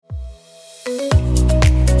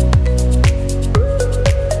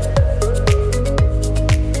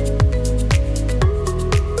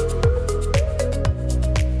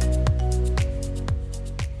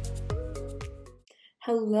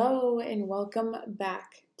welcome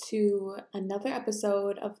back to another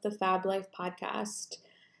episode of the Fab Life podcast.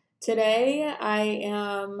 Today, I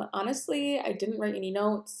didn't write any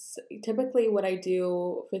notes. Typically, what I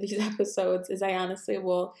do for these episodes is I honestly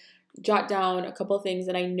will jot down a couple things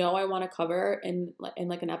that I know I want to cover in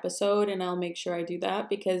like an episode, and I'll make sure I do that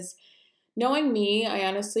because knowing me, I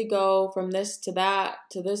honestly go from this to that,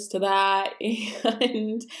 to this to that,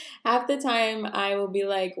 and half the time I will be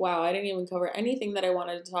like, wow, I didn't even cover anything that I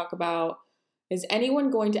wanted to talk about. Is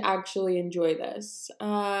anyone going to actually enjoy this?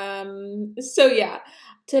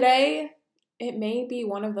 Today it may be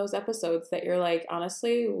one of those episodes that you're like,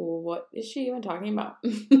 honestly, what is she even talking about?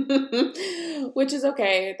 Which is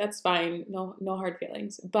okay, that's fine, no hard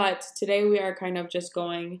feelings. But today we are kind of just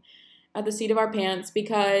going at the seat of our pants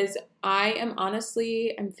because I'm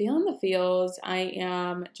feeling the feels. I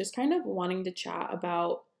am just kind of wanting to chat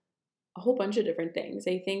about a whole bunch of different things.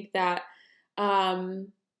 I think that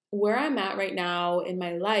where I'm at right now in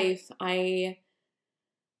my life, I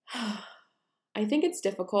think it's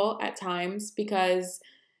difficult at times because,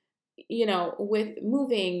 with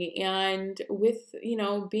moving and with,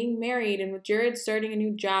 being married and with Jared starting a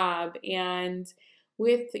new job and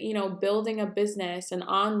with, building a business, an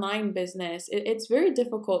online business, it's very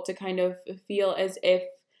difficult to kind of feel as if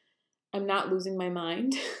I'm not losing my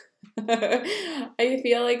mind. I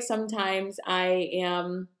feel like sometimes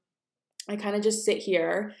I kind of just sit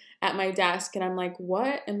here at my desk and I'm like,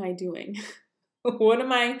 what am I doing? What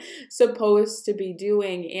am I supposed to be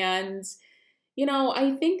doing? And,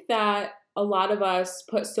 I think that a lot of us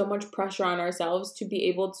put so much pressure on ourselves to be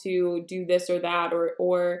able to do this or that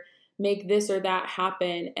or make this or that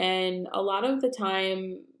happen. And a lot of the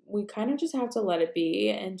time, we kind of just have to let it be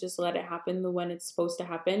and just let it happen when it's supposed to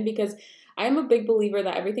happen because I'm a big believer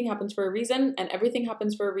that everything happens for a reason and everything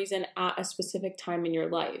happens for a reason at a specific time in your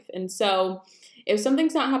life. And so if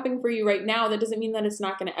something's not happening for you right now, that doesn't mean that it's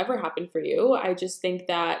not going to ever happen for you. I just think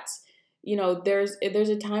that, there's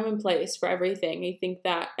a time and place for everything. I think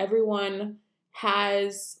that everyone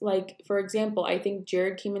has, like, for example, I think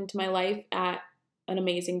Jared came into my life at an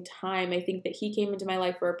amazing time. I think that he came into my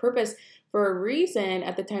life for a purpose, for a reason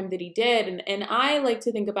at the time that he did. And I like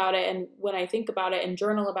to think about it. And when I think about it and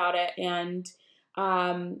journal about it and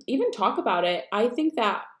even talk about it, I think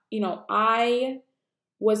that, I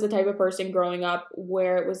was the type of person growing up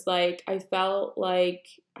where it was like, I felt like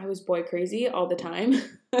I was boy crazy all the time.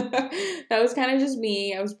 That was kind of just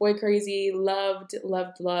me. I was boy crazy, loved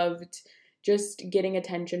just getting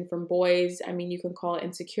attention from boys. I mean, you can call it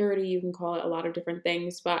insecurity, you can call it a lot of different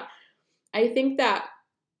things, but I think that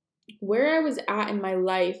where I was at in my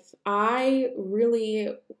life, I really,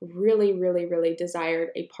 really, really, really desired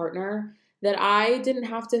a partner that I didn't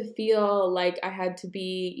have to feel like I had to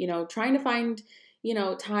be, trying to find,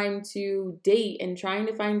 time to date and trying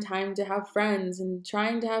to find time to have friends and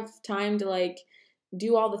trying to have time to like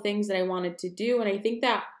do all the things that I wanted to do. And I think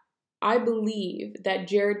that I believe that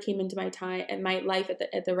Jared came into my time and my life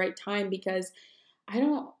at the right time because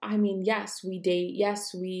yes, we date.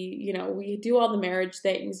 Yes, we do all the marriage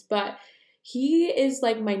things, but he is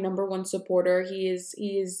like my number one supporter. He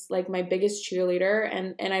is like my biggest cheerleader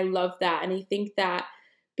and I love that. And I think that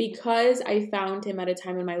because I found him at a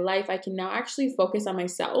time in my life, I can now actually focus on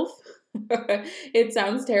myself. It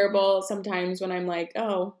sounds terrible sometimes when I'm like,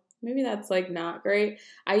 oh, maybe that's like not great.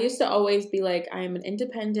 I used to always be like, I am an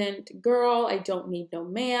independent girl. I don't need no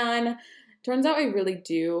man. Turns out I really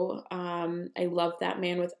do. I love that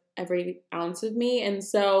man with every ounce of me. And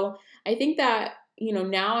so I think that,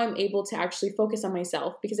 now I'm able to actually focus on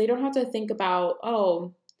myself because I don't have to think about,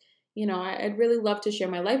 I'd really love to share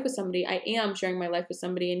my life with somebody. I am sharing my life with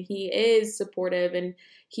somebody and he is supportive and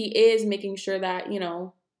he is making sure that,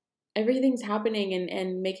 everything's happening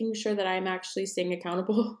and making sure that I'm actually staying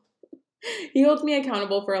accountable. He holds me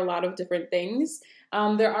accountable for a lot of different things.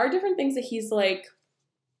 There are different things that he's like,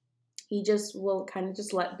 he just will kind of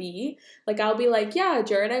just let be. Like, I'll be like, yeah,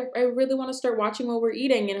 Jared, I really want to start watching what we're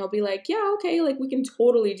eating. And he'll be like, yeah, okay, like, we can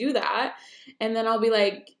totally do that. And then I'll be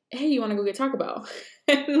like, hey, you want to go get Taco Bell?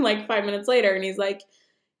 And like 5 minutes later, and he's like,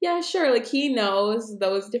 yeah, sure. Like, he knows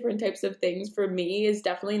those different types of things for me is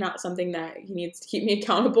definitely not something that he needs to keep me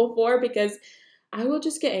accountable for because I will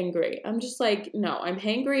just get angry. I'm just like, no, I'm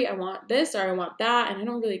hangry. I want this or I want that. And I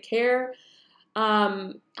don't really care.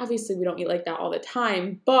 Obviously we don't eat like that all the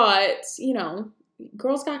time, but,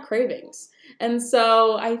 girls got cravings. And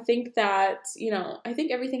so I think that, I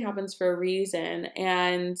think everything happens for a reason.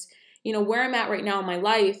 And, where I'm at right now in my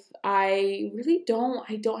life, I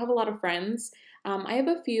don't have a lot of friends. I have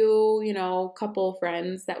a few, couple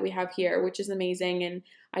friends that we have here, which is amazing. And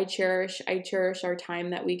I cherish our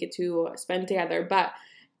time that we get to spend together. But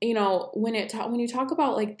when you talk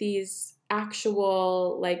about like these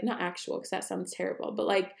actual, like not actual, because that sounds terrible, but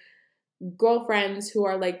like girlfriends who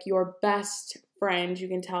are like your best friend, you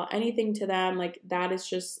can tell anything to them, like that is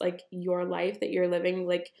just like your life that you're living,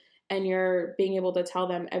 like, and you're being able to tell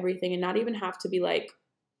them everything and not even have to be like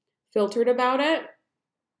filtered about it.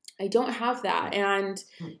 I don't have that. And,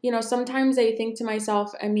 sometimes I think to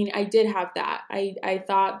myself, I mean, I did have that. I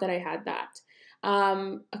thought that I had that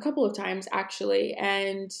a couple of times actually.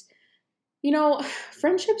 And,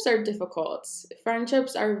 friendships are difficult.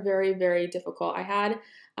 Friendships are very, very difficult. I had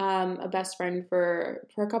a best friend for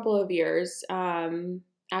a couple of years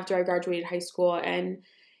after I graduated high school. And,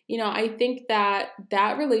 I think that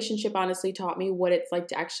relationship honestly taught me what it's like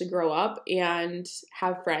to actually grow up and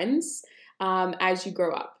have friends as you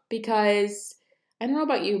grow up. Because I don't know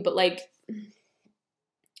about you, but like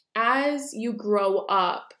as you grow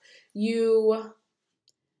up, you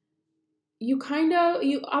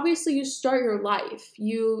obviously you start your life.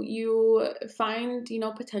 You find,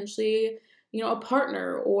 potentially, a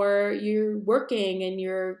partner, or you're working and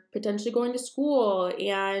you're potentially going to school,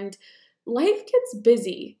 and life gets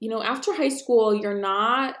busy. After high school, you're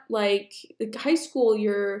not like high school,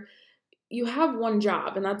 you have one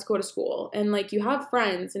job, and that's go to school, and like you have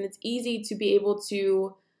friends, and it's easy to be able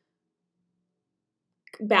to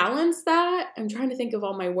balance that. I'm trying to think of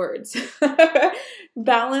all my words.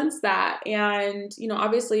 Balance that. And,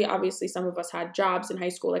 obviously some of us had jobs in high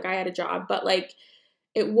school. Like I had a job, but like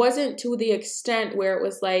it wasn't to the extent where it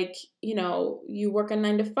was like, you work a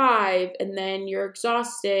 9 to 5 and then you're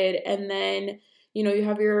exhausted, and then, you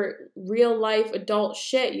have your real life adult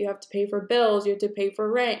shit. You have to pay for bills, you have to pay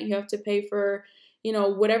for rent, you have to pay for,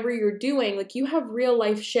 whatever you're doing. Like you have real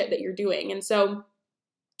life shit that you're doing. And so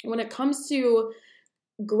when it comes to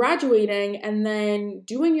graduating and then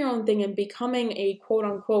doing your own thing and becoming a quote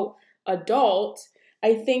unquote adult,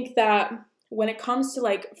 I think that when it comes to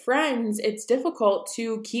like friends, it's difficult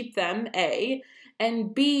to keep them, A,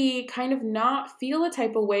 and B, kind of not feel a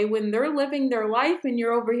type of way when they're living their life and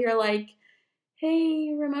you're over here like,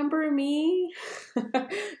 hey, remember me?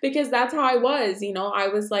 Because that's how I was, I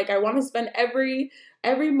was like, I want to spend every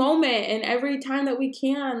moment and every time that we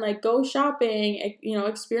can, like go shopping,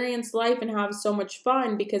 experience life and have so much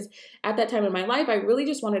fun. Because at that time in my life, I really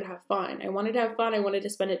just wanted to have fun. I wanted to have fun. I wanted to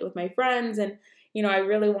spend it with my friends. And, I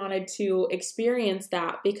really wanted to experience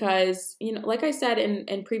that because, like I said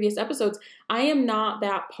in previous episodes, I am not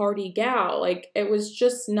that party gal. Like it was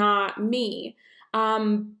just not me.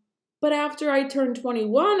 But after I turned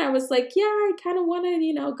 21, I was like, yeah, I kind of want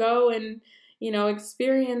to, go and,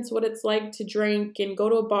 experience what it's like to drink and go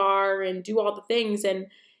to a bar and do all the things. And,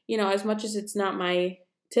 as much as it's not my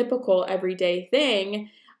typical everyday thing,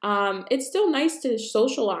 it's still nice to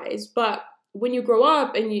socialize. But when you grow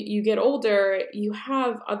up and you get older, you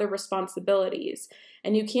have other responsibilities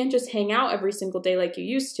and you can't just hang out every single day like you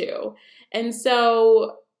used to. And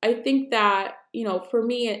so I think that, for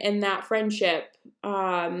me in that friendship,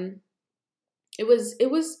 it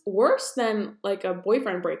was worse than like a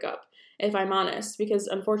boyfriend breakup, if I'm honest, because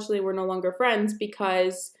unfortunately we're no longer friends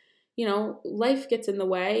because, life gets in the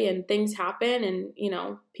way and things happen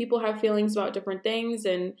and, people have feelings about different things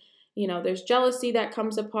and, there's jealousy that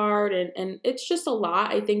comes apart and it's just a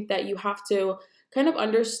lot. I think that you have to kind of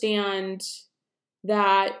understand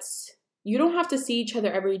that you don't have to see each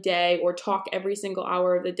other every day or talk every single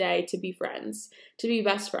hour of the day to be friends, to be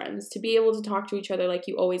best friends, to be able to talk to each other like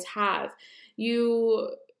you always have. You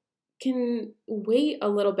can wait a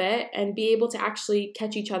little bit and be able to actually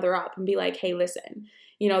catch each other up and be like, hey, listen,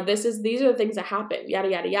 these are the things that happen, yada,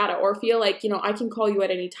 yada, yada. Or feel like, I can call you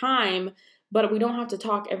at any time, but we don't have to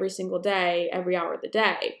talk every single day, every hour of the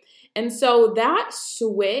day. And so that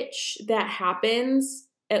switch that happens,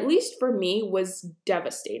 at least for me, was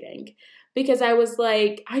devastating because I was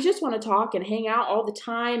like, I just want to talk and hang out all the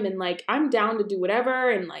time. And like, I'm down to do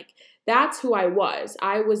whatever. And like, that's who I was.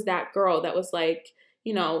 I was that girl that was like,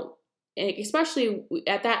 especially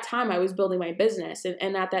at that time I was building my business.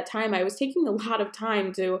 And at that time I was taking a lot of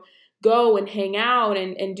time to go and hang out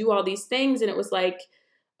and do all these things. And it was like,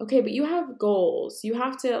 okay, but you have goals. You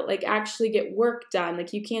have to like actually get work done.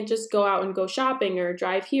 Like you can't just go out and go shopping or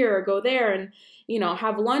drive here or go there and,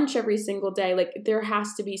 have lunch every single day. Like there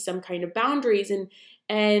has to be some kind of boundaries.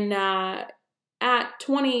 And at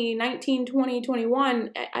 2019, 2021,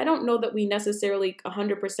 I don't know that we necessarily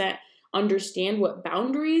 100% understand what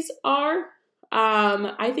boundaries are.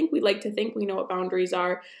 I think we like to think we know what boundaries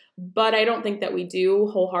are, but I don't think that we do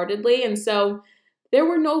wholeheartedly. And so there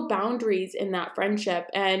were no boundaries in that friendship.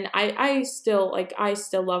 And I still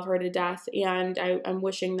love her to death. And I'm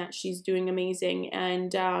wishing that she's doing amazing.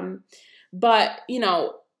 And, but,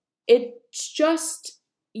 it's just,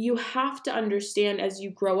 you have to understand as you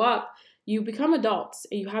grow up, you become adults,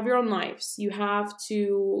 you have your own lives. You have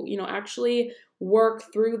to, actually work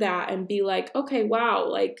through that and be like, okay, wow,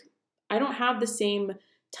 like I don't have the same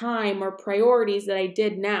time or priorities that I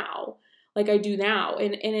did now, like I do now.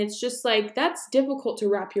 And it's just like, that's difficult to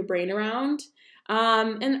wrap your brain around.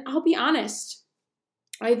 And I'll be honest,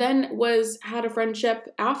 I then had a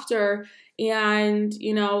friendship after, and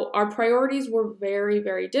our priorities were very,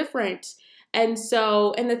 very different. And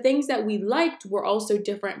so, and the things that we liked were also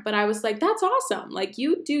different, but I was like, that's awesome. Like,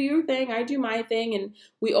 you do your thing, I do my thing, and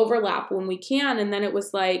we overlap when we can. And then it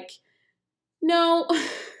was like, no,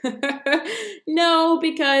 no,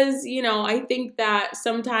 because, I think that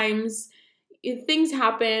sometimes if things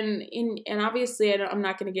happen and obviously I'm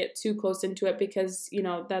not going to get too close into it because,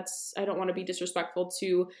 I don't want to be disrespectful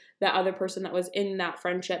to that other person that was in that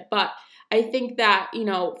friendship. But I think that,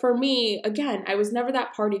 for me, again, I was never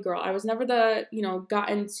that party girl. I was never got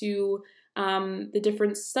into the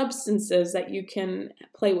different substances that you can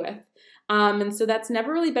play with. And so that's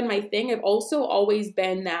never really been my thing. I've also always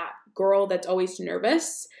been that girl that's always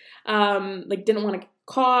nervous. Like, didn't want to get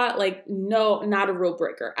caught. Like, no, not a rule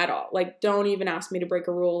breaker at all. Like, don't even ask me to break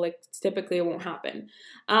a rule. Like, typically it won't happen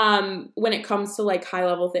when it comes to like high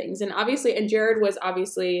level things. And Jared was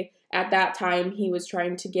obviously at that time, he was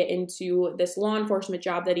trying to get into this law enforcement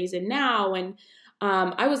job that he's in now. And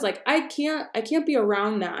I was like, I can't be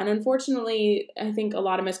around that. And unfortunately, I think a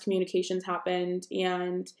lot of miscommunications happened,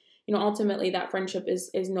 and ultimately that friendship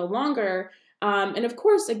is no longer. And of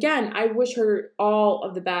course, again, I wish her all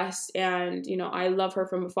of the best, and I love her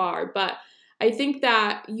from afar. But I think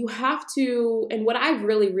that you have to, and what I've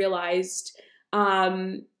really realized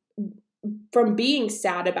from being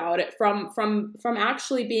sad about it, from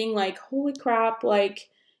actually being like, holy crap, like,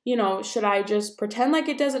 should I just pretend like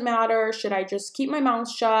it doesn't matter? Should I just keep my mouth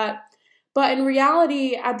shut? But in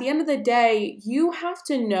reality, at the end of the day, you have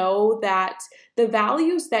to know that the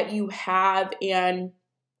values that you have and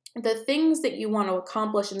the things that you want to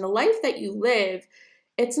accomplish in the life that you live,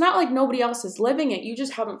 it's not like nobody else is living it. You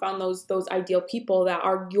just haven't found those ideal people that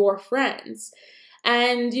are your friends.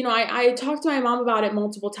 And, I talked to my mom about it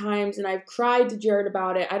multiple times, and I've cried to Jared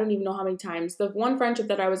about it. I don't even know how many times. The one friendship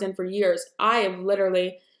that I was in for years, I have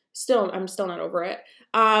literally I'm still not over it.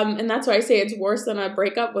 And that's why I say it's worse than a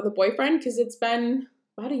breakup with a boyfriend, because it's been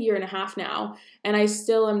about a year and a half now. And I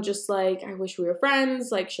still am just like, I wish we were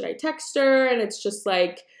friends. Like, should I text her? And it's just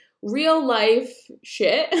like real life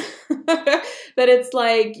shit that it's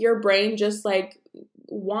like your brain just like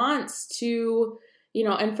wants to,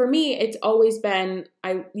 and for me, it's always been,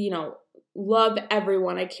 I love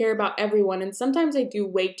everyone. I care about everyone. And sometimes I do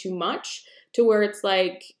way too much to where it's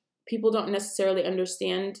like, people don't necessarily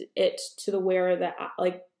understand it to the where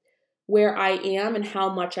I am and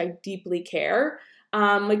how much I deeply care.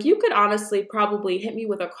 Like, you could honestly probably hit me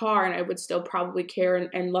with a car and I would still probably care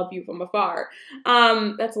and love you from afar.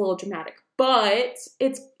 That's a little dramatic, but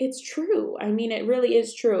it's true. I mean, it really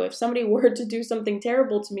is true. If somebody were to do something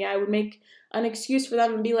terrible to me, I would make an excuse for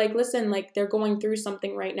them and be like, listen, like, they're going through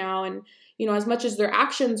something right now. And, as much as their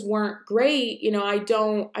actions weren't great, I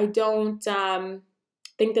don't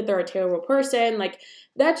think that they're a terrible person. Like,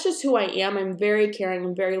 that's just who I am. I'm very caring,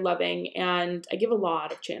 I'm very loving, and I give a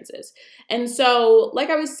lot of chances. And so,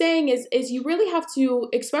 like I was saying, is you really have to,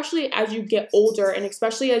 especially as you get older and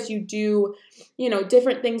especially as you do,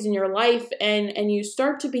 different things in your life, and you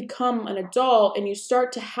start to become an adult and you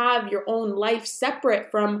start to have your own life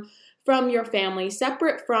separate from your family,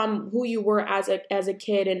 separate from who you were as a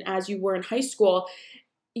kid and as you were in high school.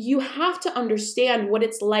 You have to understand what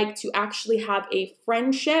it's like to actually have a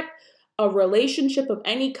friendship, a relationship of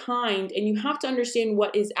any kind, and you have to understand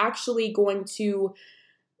what is actually going to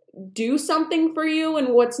do something for you and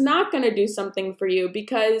what's not going to do something for you,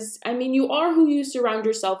 because, I mean, you are who you surround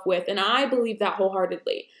yourself with, and I believe that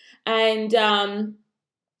wholeheartedly. And,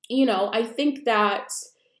 I think that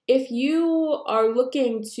if you are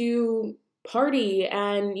looking to party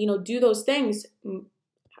and, do those things,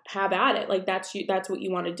 have at it. Like, that's what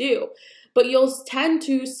you want to do. But you'll tend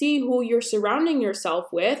to see who you're surrounding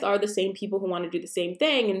yourself with are the same people who want to do the same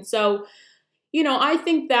thing. And so, I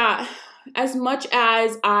think that as much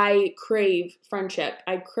as I crave friendship,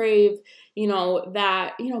 I crave,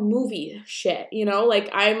 that, movie shit, like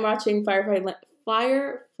I'm watching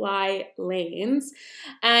Firefly Lanes,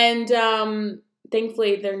 and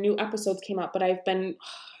thankfully their new episodes came out, but I've been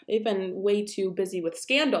way too busy with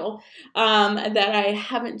Scandal that I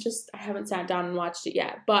haven't sat down and watched it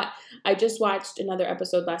yet. But I just watched another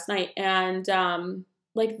episode last night, and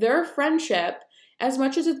like, their friendship as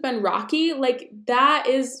much as it's been rocky, like that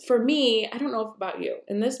is for me, I don't know about you,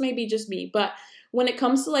 and this may be just me, but when it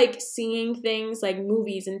comes to like seeing things like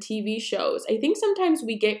movies and TV shows, I think sometimes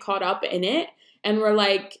we get caught up in it and we're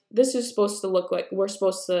like, this is supposed to look like, we're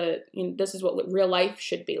supposed to, this is what real life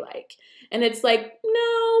should be like. And it's like,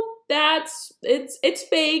 no, it's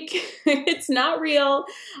fake. It's not real.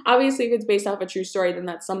 Obviously, if it's based off a true story, then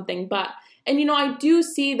that's something. But, and I do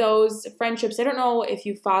see those friendships. I don't know if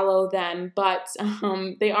you follow them, but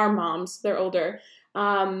they are moms. They're older.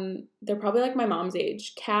 They're probably like my mom's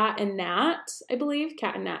age. Kat and Nat, I believe.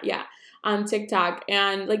 Kat and Nat, yeah, on TikTok.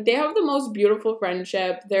 And like they have the most beautiful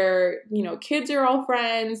friendship. Their, kids are all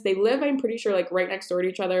friends. They live, I'm pretty sure, like right next door to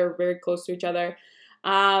each other, very close to each other.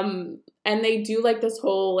 And they do like this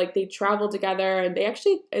whole, like they travel together and they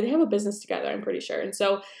have a business together, I'm pretty sure. And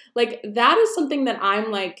so like that is something that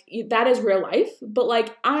I'm like, that is real life, but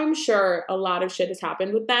like I'm sure a lot of shit has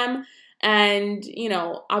happened with them. And,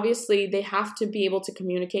 obviously they have to be able to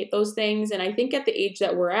communicate those things. And I think at the age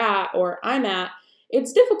that we're at, or I'm at,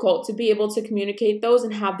 it's difficult to be able to communicate those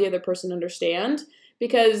and have the other person understand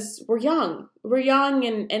because we're young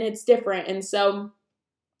and it's different. And so,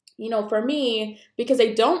 for me, because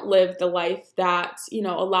I don't live the life that, a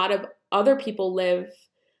lot of other people live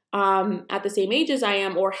at the same age as I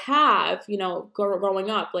am or have,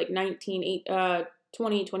 growing up, like 19,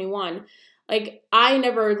 20, 21. Like, I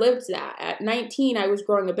never lived that. At 19, I was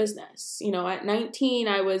growing a business. At 19,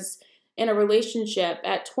 I was in a relationship.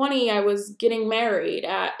 At 20, I was getting married,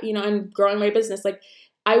 and growing my business. Like,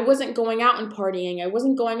 I wasn't going out and partying. I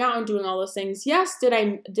wasn't going out and doing all those things. Yes, did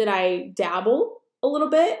I dabble a little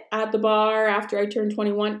bit at the bar after I turned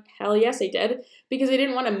 21? Hell yes, I did. Because I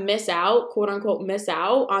didn't want to miss out, quote unquote, miss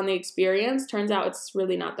out on the experience. Turns out it's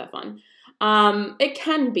really not that fun. It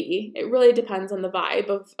can be. It really depends on the vibe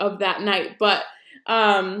of that night. But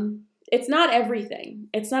it's not everything.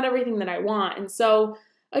 It's not everything that I want. And so,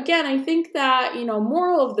 again, I think that,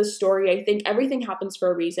 moral of the story, I think everything happens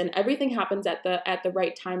for a reason. Everything happens at the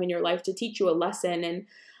right time in your life to teach you a lesson. And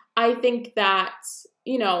I think that,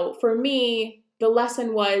 for me, the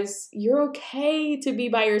lesson was you're okay to be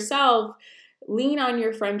by yourself. Lean on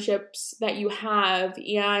your friendships that you have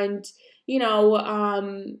and,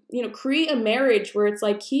 create a marriage where it's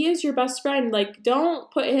like he is your best friend. Like, don't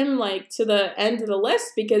put him like to the end of the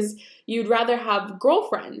list because you'd rather have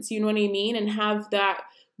girlfriends, you know what I mean? And have that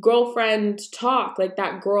girlfriend talk, like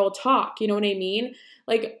that girl talk, you know what I mean?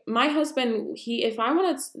 Like my husband, if I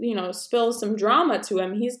want to, spill some drama to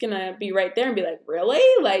him, he's going to be right there and be like, really?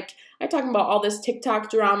 Like I'm talking about all this TikTok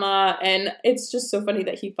drama. And it's just so funny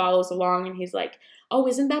that he follows along and he's like, oh,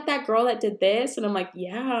 isn't that girl that did this? And I'm like,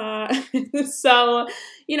 yeah. So,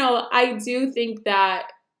 I do think that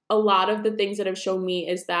a lot of the things that have shown me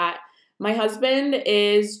is that my husband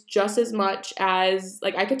is just as much as,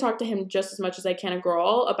 like, I could talk to him just as much as I can a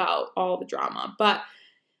girl about all the drama. But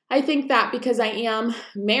I think that because I am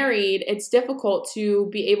married, it's difficult to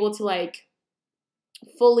be able to, like,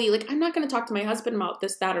 fully, like, I'm not going to talk to my husband about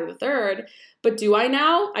this, that, or the third, but do I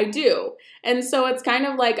now? I do. And so it's kind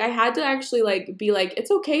of like I had to actually, like, be like,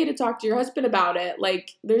 it's okay to talk to your husband about it.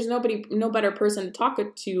 Like, there's no better person to talk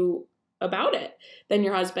to about it than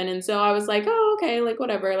your husband. And so I was like, oh, okay, like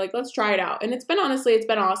whatever, like let's try it out. And it's been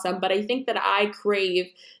awesome. But I think that I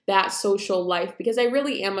crave that social life because I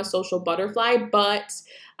really am a social butterfly, but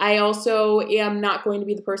I also am not going to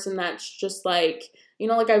be the person that's just like,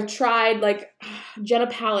 like I've tried, like Jenna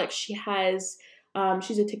Palek, she has,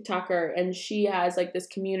 she's a TikToker and she has like this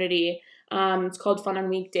community. It's called Fun on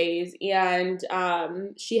Weekdays. And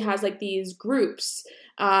she has like these groups.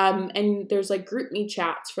 And there's like group me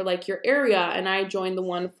chats for like your area. And I joined the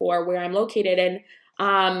one for where I'm located. And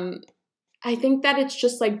I think that it's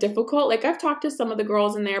just like difficult. Like I've talked to some of the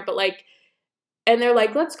girls in there, but like, and they're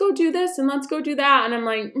like, let's go do this and let's go do that. And I'm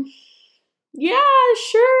like, yeah,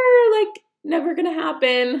 sure. Like never gonna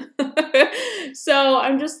happen. So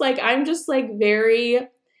I'm just like very,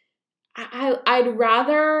 I'd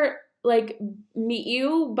rather like meet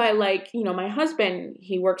you by like, my husband,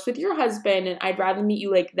 he works with your husband and I'd rather meet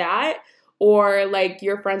you like that or like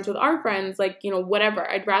you're friends with our friends, like, whatever.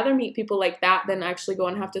 I'd rather meet people like that than actually go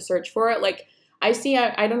and have to search for it. Like I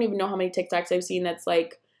don't even know how many TikToks I've seen that's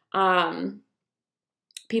like,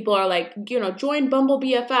 people are like, join Bumble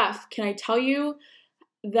BFF. Can I tell you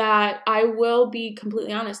that I will be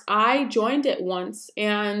completely honest? I joined it once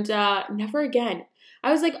and never again.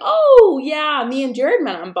 I was like, oh, yeah, me and Jared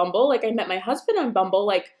met on Bumble. Like, I met my husband on Bumble.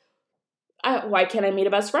 Like, why can't I meet a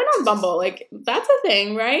best friend on Bumble? Like, that's a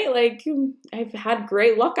thing, right? Like, I've had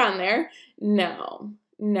great luck on there. No.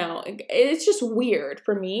 It's just weird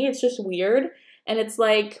for me. It's just weird. And it's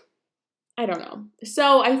like, I don't know.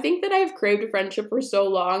 So I think that I've craved a friendship for so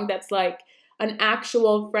long that's like an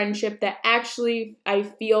actual friendship that actually I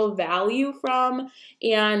feel value from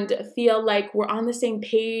and feel like we're on the same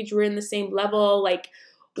page, we're in the same level, like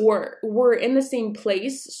we're in the same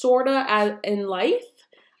place sorta as in life.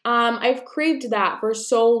 I've craved that for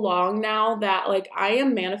so long now that like I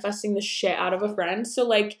am manifesting the shit out of a friend. So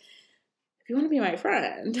like if you want to be my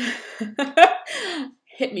friend,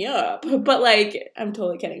 hit me up. But like, I'm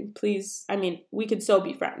totally kidding. Please, I mean, we could still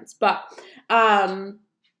be friends. But um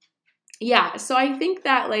yeah, so I think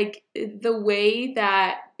that like the way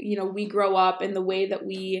that, we grow up and the way that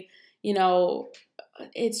we, you know,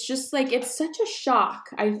 it's just like it's such a shock.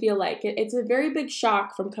 I feel like it's a very big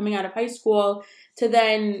shock from coming out of high school to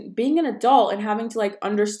then being an adult and having to like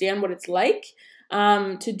understand what it's like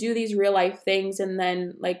to do these real life things and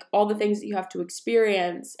then like all the things that you have to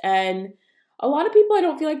experience. And a lot of people I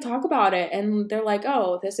don't feel like talk about it and they're like,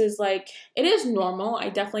 oh, this is like it is normal. I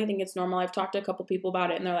definitely think it's normal. I've talked to a couple people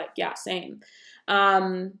about it and they're like, yeah, same.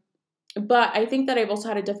 um but I think that I've also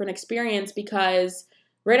had a different experience because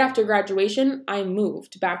right after graduation, I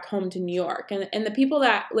moved back home to New York. And the people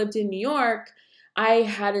that lived in New York, I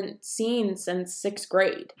hadn't seen since sixth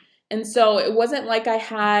grade. And so it wasn't like I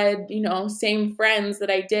had, same friends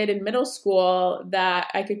that I did in middle school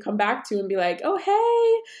that I could come back to and be like, oh,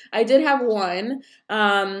 hey, I did have one.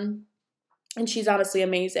 And she's honestly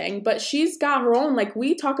amazing. But she's got her own, like,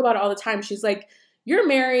 we talk about it all the time. She's like, you're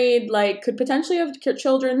married, like, could potentially have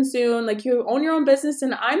children soon. Like, you own your own business,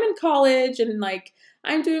 and I'm in college, and, like,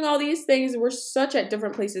 I'm doing all these things. We're such at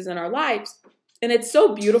different places in our lives. And it's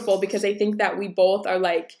so beautiful because I think that we both are,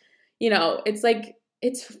 like, it's like,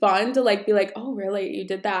 it's fun to, like, be like, oh, really? You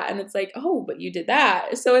did that? And it's like, oh, but you did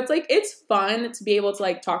that. So it's, like, it's fun to be able to,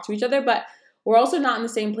 like, talk to each other. But we're also not in the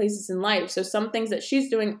same places in life. So some things that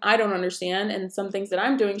she's doing, I don't understand. And some things that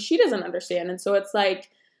I'm doing, she doesn't understand. And so it's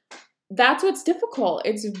like, that's what's difficult.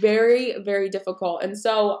 It's very, very difficult. And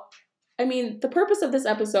so, I mean, the purpose of this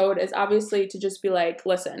episode is obviously to just be like,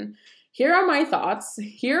 listen, here are my thoughts.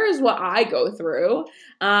 Here is what I go through.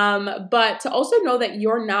 But to also know that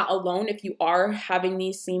you're not alone if you are having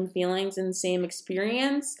these same feelings and same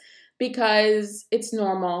experience because it's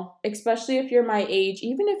normal, especially if you're my age,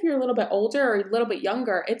 even if you're a little bit older or a little bit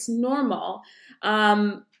younger, it's normal.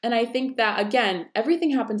 And I think that, again, everything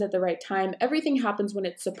happens at the right time. Everything happens when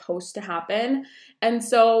it's supposed to happen. And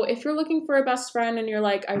so if you're looking for a best friend and you're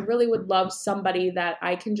like, I really would love somebody that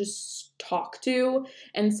I can just talk to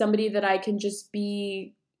and somebody that I can just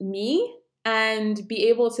be me and be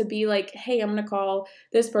able to be like, hey, I'm going to call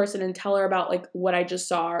this person and tell her about like what I just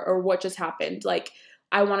saw or what just happened. Like,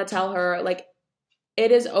 I want to tell her, like,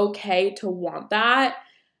 it is okay to want that,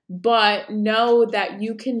 but know that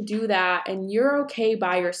you can do that and you're okay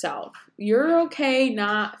by yourself. You're okay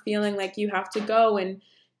not feeling like you have to go and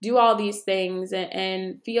do all these things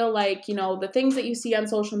and feel like, the things that you see on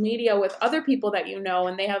social media with other people that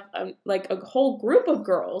and they have like a whole group of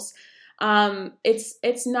girls.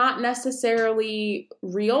 It's not necessarily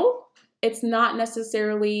real. It's not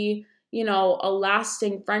necessarily a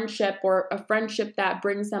lasting friendship or a friendship that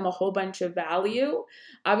brings them a whole bunch of value.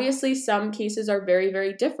 Obviously, some cases are very,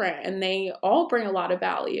 very different and they all bring a lot of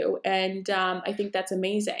value. And I think that's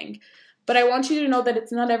amazing. But I want you to know that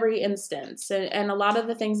it's not every instance. And a lot of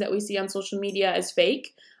the things that we see on social media is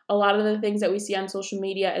fake. A lot of the things that we see on social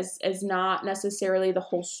media is not necessarily the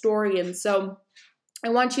whole story. And so I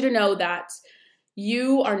want you to know that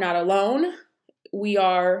you are not alone. We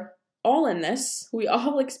are all in this. We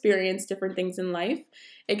all experience different things in life,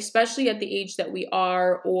 especially at the age that we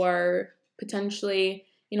are, or potentially,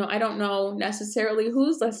 I don't know necessarily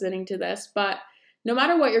who's listening to this, but no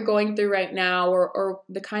matter what you're going through right now or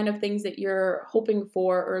the kind of things that you're hoping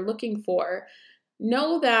for or looking for,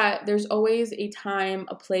 know that there's always a time,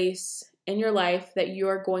 a place in your life that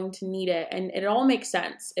you're going to need it. And it all makes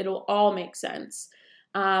sense. It'll all make sense.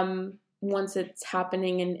 Once it's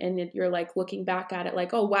happening and you're like looking back at it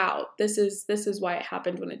like, oh, wow, this is why it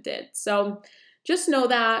happened when it did. So just know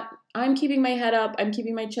that I'm keeping my head up. I'm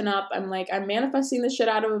keeping my chin up. I'm manifesting the shit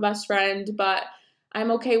out of a best friend, but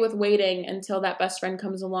I'm okay with waiting until that best friend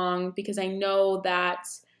comes along because I know that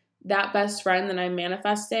that best friend that I'm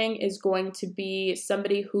manifesting is going to be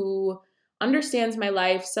somebody who understands my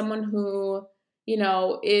life, someone who,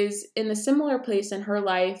 is in a similar place in her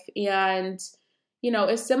life and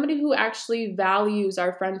is somebody who actually values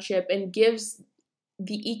our friendship and gives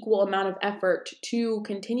the equal amount of effort to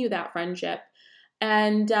continue that friendship.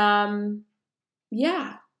 And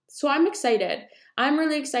yeah, so I'm excited. I'm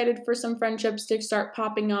really excited for some friendships to start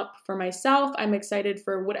popping up for myself. I'm excited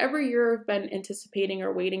for whatever you've been anticipating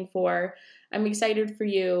or waiting for. I'm excited for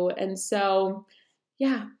you. And so,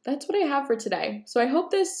 yeah, that's what I have for today. So I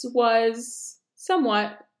hope this was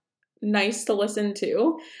somewhat nice to listen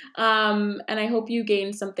to. And I hope you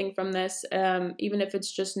gained something from this, even if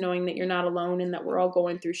it's just knowing that you're not alone and that we're all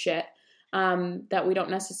going through shit that we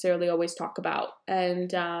don't necessarily always talk about.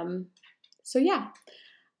 And so, yeah.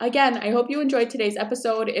 Again, I hope you enjoyed today's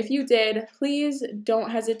episode. If you did, please don't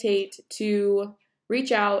hesitate to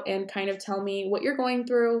reach out and kind of tell me what you're going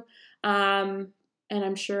through. And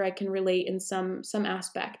I'm sure I can relate in some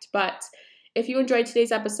aspect. But if you enjoyed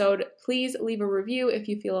today's episode, please leave a review if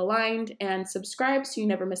you feel aligned and subscribe so you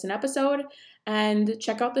never miss an episode. And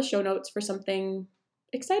check out the show notes for something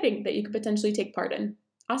exciting that you could potentially take part in.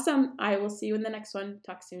 Awesome. I will see you in the next one.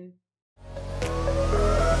 Talk soon.